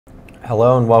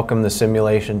Hello and welcome to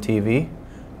Simulation TV.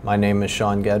 My name is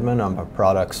Shawn Gedman. I'm a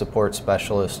product support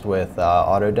specialist with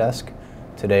Autodesk.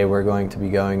 Today we're going to be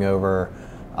going over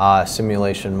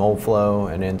Simulation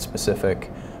Moldflow and in specific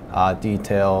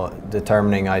detail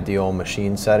determining ideal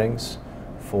machine settings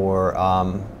for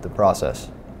the process.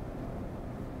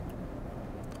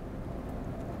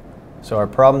 So our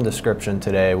problem description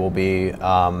today will be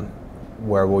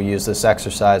where we'll use this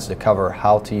exercise to cover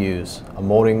how to use a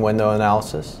molding window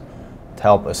analysis to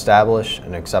help establish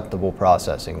an acceptable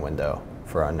processing window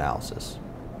for analysis.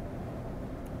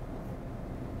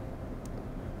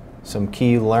 Some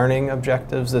key learning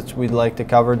objectives that we'd like to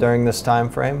cover during this time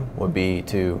frame would be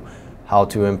how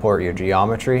to import your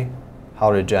geometry,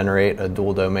 how to generate a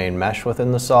dual domain mesh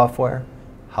within the software,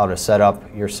 how to set up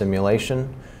your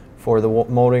simulation for the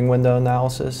molding window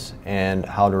analysis, and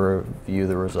how to review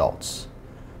the results.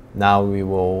 Now we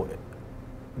will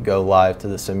go live to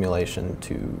the simulation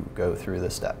to go through the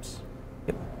steps.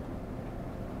 Yep.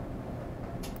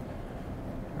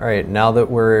 All right, now that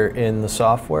we're in the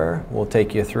software, we'll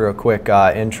take you through a quick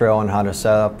intro on how to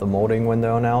set up the molding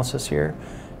window analysis here.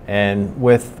 And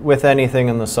with anything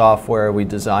in the software, we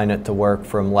design it to work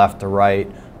from left to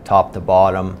right, top to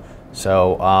bottom.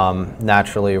 So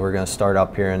naturally, we're going to start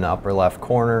up here in the upper left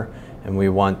corner, and we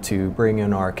want to bring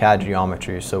in our CAD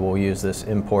geometry. So we'll use this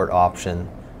import option.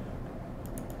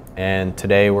 And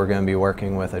today we're going to be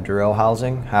working with a drill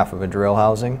housing, half of a drill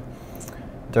housing.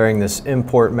 During this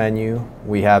import menu,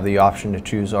 we have the option to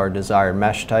choose our desired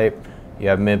mesh type. You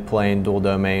have mid-plane, dual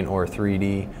domain, or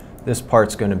 3D. This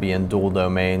part's going to be in dual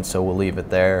domain, so we'll leave it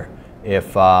there.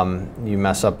 If you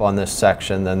mess up on this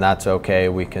section, then that's okay.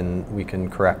 We can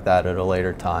correct that at a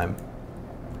later time.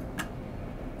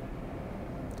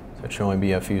 So it should only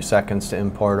be a few seconds to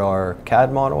import our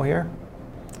CAD model here.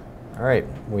 All right,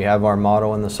 we have our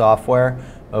model in the software.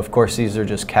 Of course, these are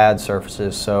just CAD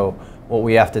surfaces, so what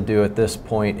we have to do at this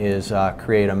point is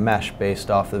create a mesh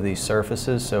based off of these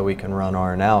surfaces so we can run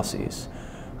our analyses.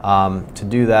 To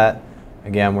do that,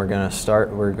 again, we're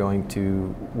going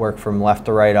to work from left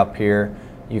to right up here.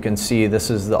 You can see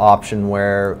this is the option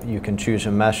where you can choose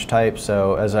a mesh type.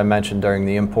 So as I mentioned during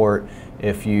the import,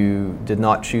 if you did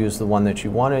not choose the one that you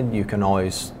wanted, you can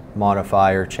always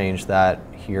modify or change that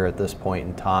here at this point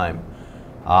in time.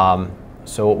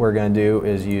 So what we're going to do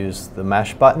is use the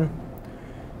mesh button,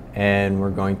 and we're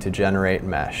going to generate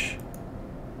mesh.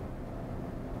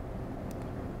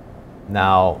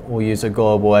 Now we'll use a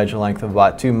global edge length of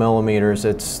about 2 millimeters.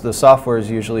 The software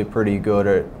is usually pretty good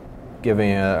at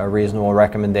giving a reasonable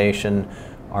recommendation.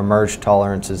 Our merge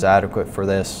tolerance is adequate for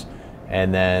this.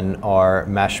 And then our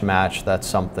mesh match, that's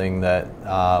something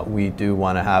that we do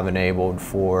want to have enabled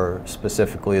for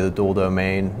specifically the dual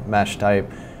domain mesh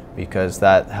type, because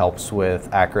that helps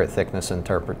with accurate thickness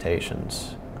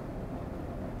interpretations.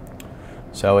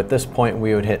 So at this point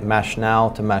we would hit mesh now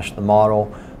to mesh the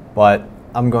model, but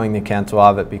I'm going to cancel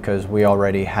out of it because we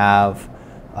already have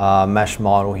a mesh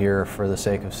model here for the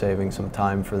sake of saving some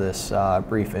time for this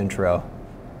brief intro.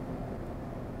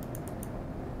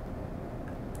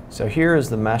 So here is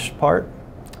the mesh part,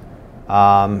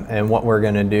 and what we're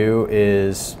going to do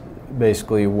is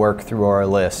basically work through our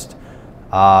list.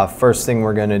 First thing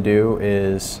we're going to do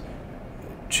is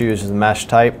choose the mesh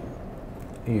type.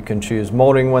 You can choose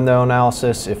molding window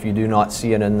analysis. If you do not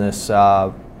see it in this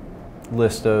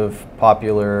list of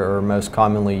popular or most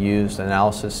commonly used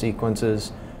analysis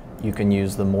sequences, you can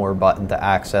use the More button to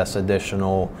access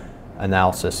additional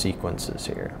analysis sequences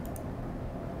here.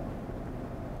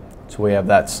 So we have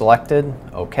that selected.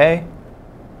 OK.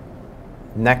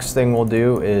 Next thing we'll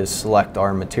do is select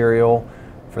our material.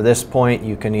 For this point,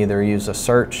 you can either use a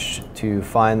search to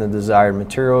find the desired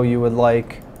material you would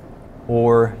like,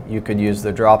 or you could use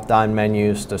the drop-down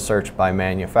menus to search by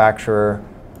manufacturer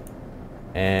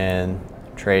and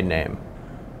trade name.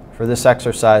 For this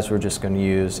exercise, we're just going to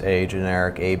use a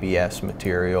generic ABS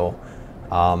material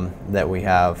that we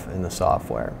have in the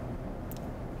software.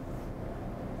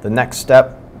 The next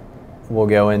step we'll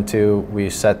go into, we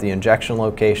set the injection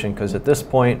location, because at this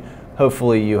point,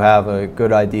 hopefully you have a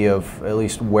good idea of at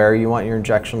least where you want your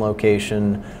injection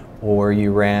location, or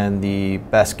you ran the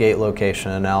best gate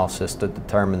location analysis to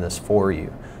determine this for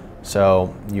you.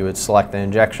 So you would select the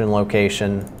injection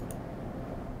location,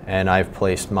 and I've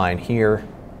placed mine here.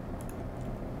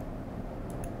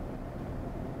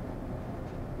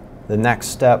 The next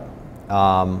step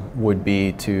would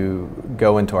be to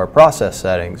go into our process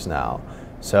settings now.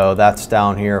 So that's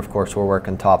down here. Of course, we're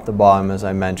working top to bottom, as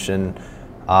I mentioned.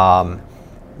 I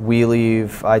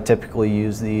typically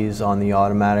use these on the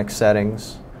automatic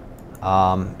settings.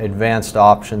 Advanced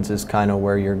options is kind of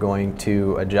where you're going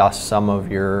to adjust some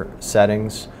of your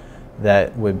settings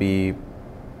that would be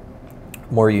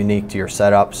more unique to your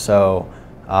setup. So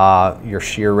your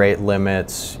shear rate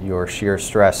limits, your shear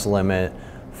stress limit,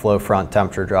 flow front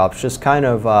temperature drops, just kind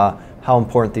of how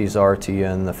important these are to you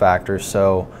and the factors.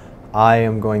 So I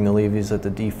am going to leave these at the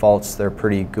defaults. They're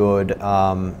pretty good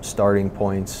starting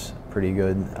points, pretty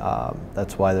good.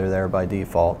 That's why they're there by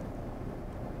default.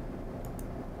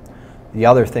 The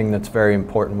other thing that's very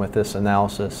important with this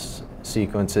analysis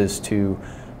sequence is to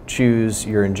choose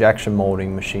your injection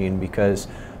molding machine, because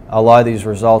a lot of these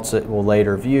results that we'll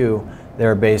later view,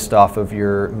 they're based off of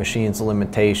your machine's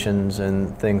limitations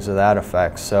and things of that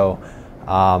effect. So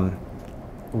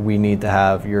we need to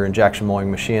have your injection molding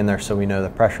machine there so we know the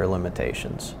pressure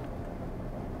limitations.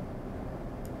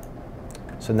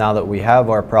 So now that we have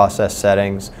our process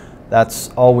settings, that's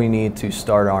all we need to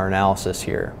start our analysis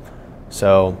here.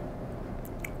 So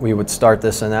we would start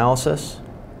this analysis,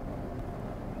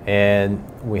 and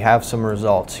we have some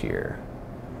results here.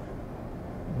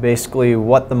 Basically,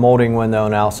 what the molding window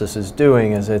analysis is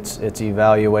doing is it's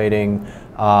evaluating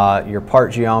your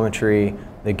part geometry,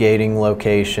 the gating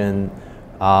location,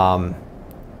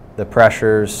 the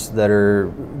pressures that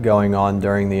are going on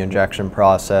during the injection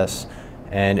process,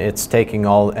 and it's taking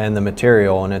and the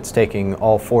material, and it's taking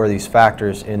all four of these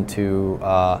factors into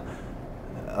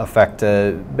effect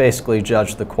to basically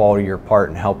judge the quality of your part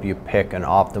and help you pick an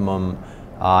optimum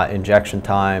injection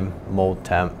time, mold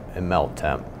temp, and melt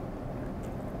temp.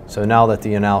 So now that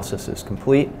the analysis is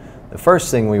complete, the first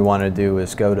thing we want to do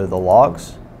is go to the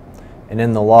logs. And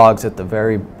in the logs at the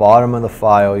very bottom of the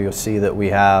file, you'll see that we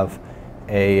have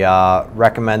a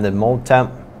recommended mold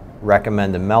temp,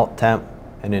 recommended melt temp,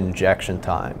 and injection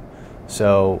time.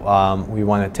 So we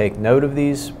want to take note of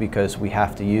these because we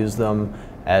have to use them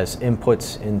as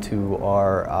inputs into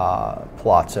our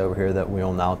plots over here that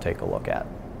we'll now take a look at.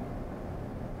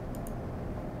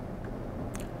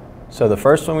 So the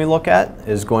first one we look at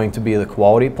is going to be the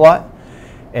quality plot,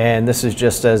 and this is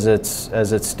just as it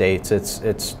states.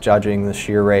 It's judging the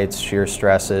shear rates, shear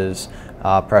stresses,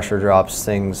 pressure drops,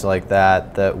 things like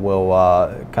that that will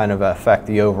kind of affect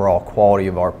the overall quality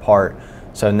of our part.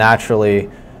 So naturally,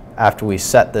 after we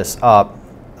set this up,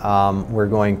 we're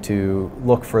going to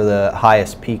look for the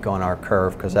highest peak on our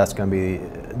curve because that's going to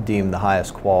be deemed the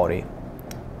highest quality.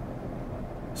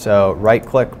 So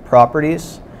right-click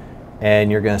Properties,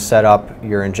 and you're going to set up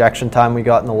your injection time we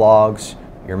got in the logs,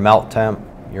 your melt temp,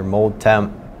 your mold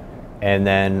temp, and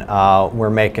then we're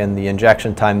making the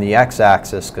injection time the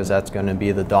x-axis because that's going to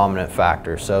be the dominant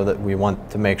factor, so that we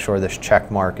want to make sure this check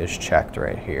mark is checked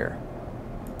right here.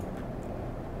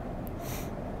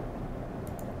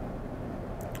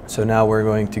 So now we're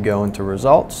going to go into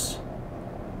Results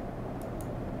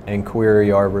and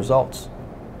query our results.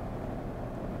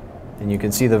 And you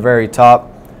can see the very top,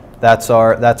 that's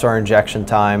our injection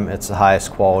time. It's the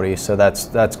highest quality, so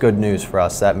that's good news for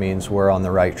us. That means we're on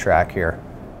the right track here.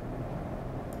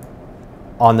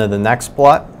 On to the next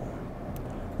plot.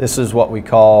 This is what we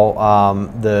call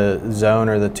the zone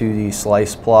or the 2D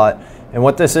slice plot. And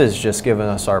what this is just giving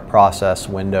us our process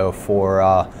window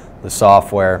for the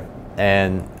software.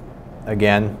 And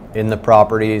again, in the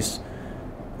properties,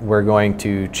 we're going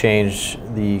to change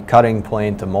the cutting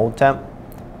plane to mold temp.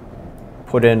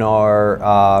 Put in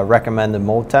our recommended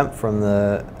mold temp from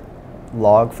the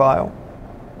log file.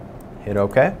 Hit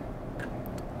OK.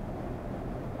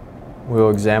 We'll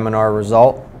examine our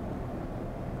result.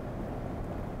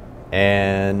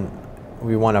 And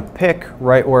we want to pick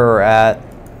right where we're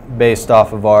at based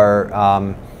off of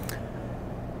our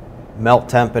melt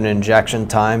temp and injection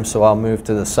time. So I'll move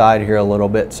to the side here a little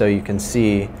bit so you can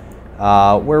see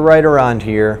we're right around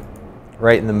here,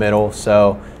 right in the middle.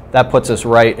 So that puts us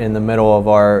right in the middle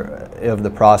of the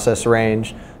process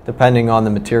range. Depending on the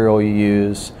material you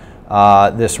use,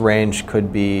 this range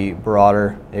could be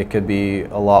broader. It could be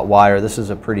a lot wider. This is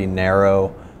a pretty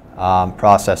narrow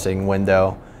processing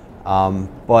window.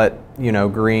 But you know,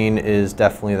 green is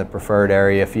definitely the preferred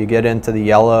area. If you get into the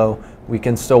yellow, we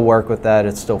can still work with that.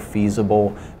 It's still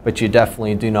feasible, but you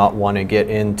definitely do not want to get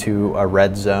into a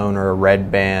red zone or a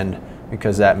red band,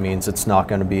 because that means it's not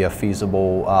going to be a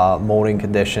feasible molding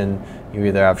condition. You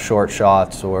either have short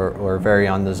shots or very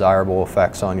undesirable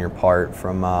effects on your part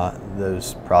from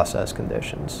those process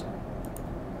conditions.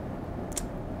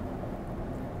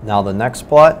 Now the next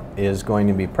plot is going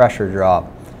to be pressure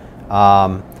drop.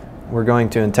 We're going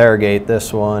to interrogate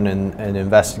this one and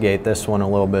investigate this one a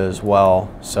little bit as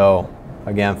well. So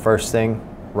again, first thing,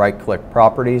 right-click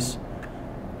Properties,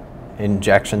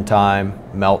 injection time,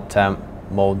 melt temp,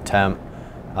 mold temp.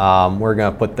 we're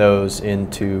going to put those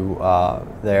into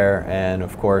there, and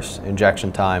of course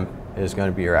injection time is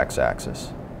going to be your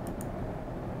x-axis.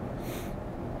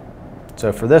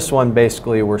 So for this one,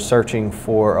 basically we're searching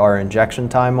for our injection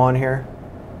time on here,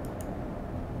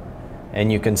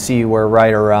 and you can see we're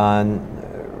right around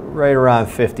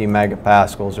 50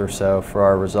 megapascals or so for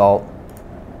our result,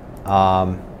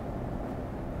 for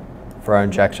our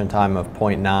injection time of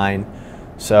 0.9.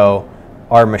 So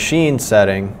our machine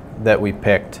setting that we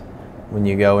picked, when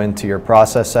you go into your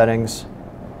process settings,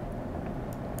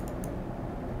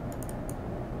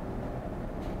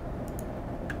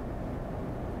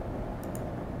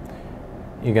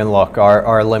 you can look,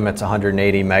 our limit's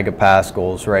 180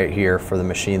 megapascals right here for the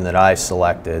machine that I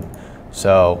selected.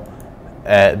 So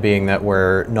being that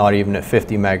we're not even at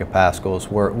 50 megapascals,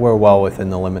 we're well within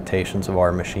the limitations of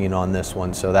our machine on this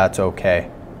one, so that's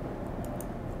okay.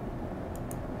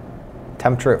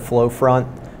 Temperature at flow front,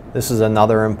 this is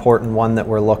another important one that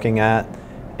we're looking at.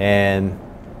 And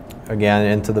again,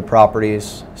 into the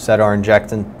properties, set our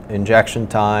injection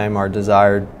time, our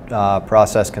desired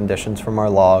process conditions from our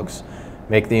logs.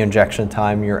 Make the injection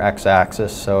time your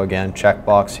x-axis, so again,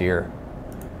 checkbox here.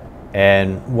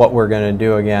 And what we're going to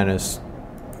do again is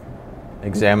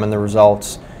examine the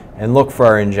results and look for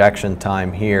our injection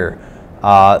time here.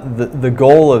 The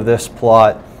goal of this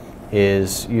plot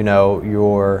is, you know,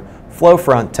 your flow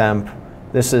front temp.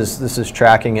 This is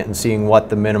tracking it and seeing what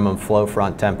the minimum flow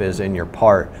front temp is in your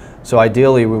part. So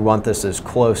ideally we want this as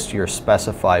close to your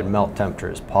specified melt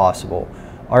temperature as possible.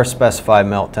 Our specified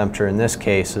melt temperature in this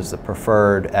case is the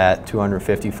preferred at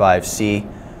 255 C.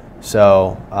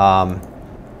 So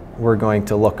we're going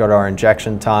to look at our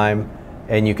injection time,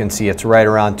 and you can see it's right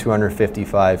around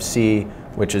 255 C,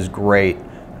 which is great.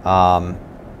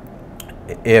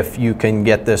 If you can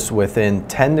get this within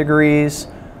 10 degrees,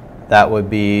 that would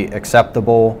be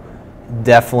acceptable.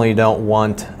 Definitely don't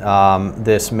want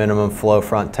this minimum flow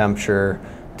front temperature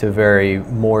to vary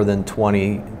more than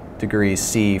 20 degrees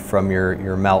C from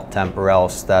your melt temp, or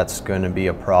else that's going to be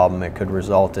a problem. It could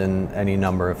result in any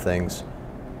number of things.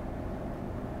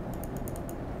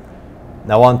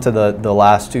 Now on to the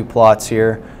last two plots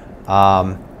here.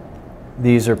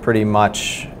 These are pretty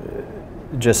much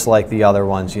just like the other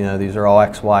ones. You know, these are all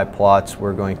XY plots.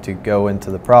 We're going to go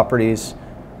into the properties,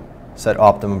 set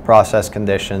optimum process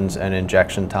conditions, and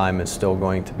injection time is still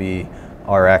going to be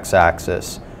our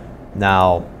x-axis.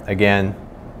 Now again,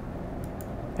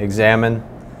 examine,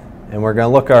 and we're going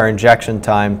to look at our injection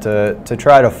time to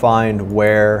try to find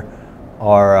where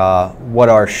our what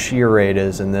our shear rate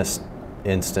is in this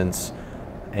instance.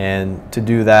 And to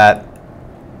do that,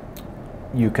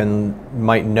 you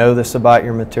might know this about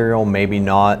your material, maybe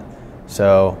not.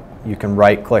 So you can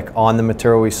right click on the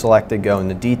material we selected, go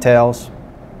into details,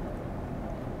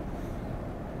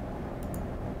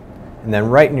 and then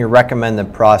right in your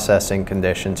recommended processing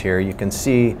conditions here, you can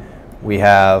see we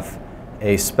have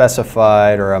a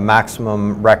specified or a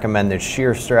maximum recommended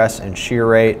shear stress and shear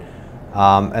rate.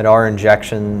 At our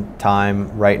injection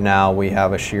time right now, we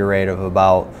have a shear rate of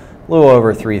about a little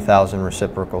over 3,000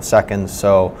 reciprocal seconds,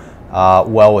 so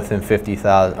well within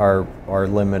 50,000, our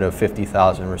limit of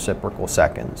 50,000 reciprocal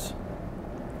seconds.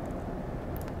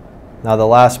 Now the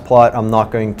last plot, I'm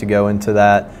not going to go into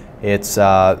that. It's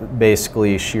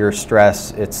basically shear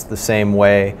stress. It's the same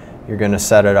way. You're going to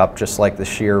set it up just like the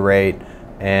shear rate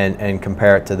and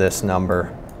compare it to this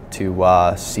number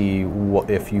to see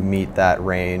if you meet that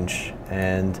range.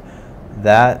 And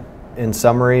that, in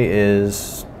summary,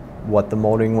 is what the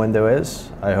molding window is.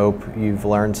 I hope you've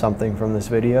learned something from this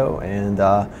video, and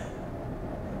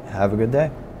have a good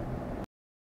day.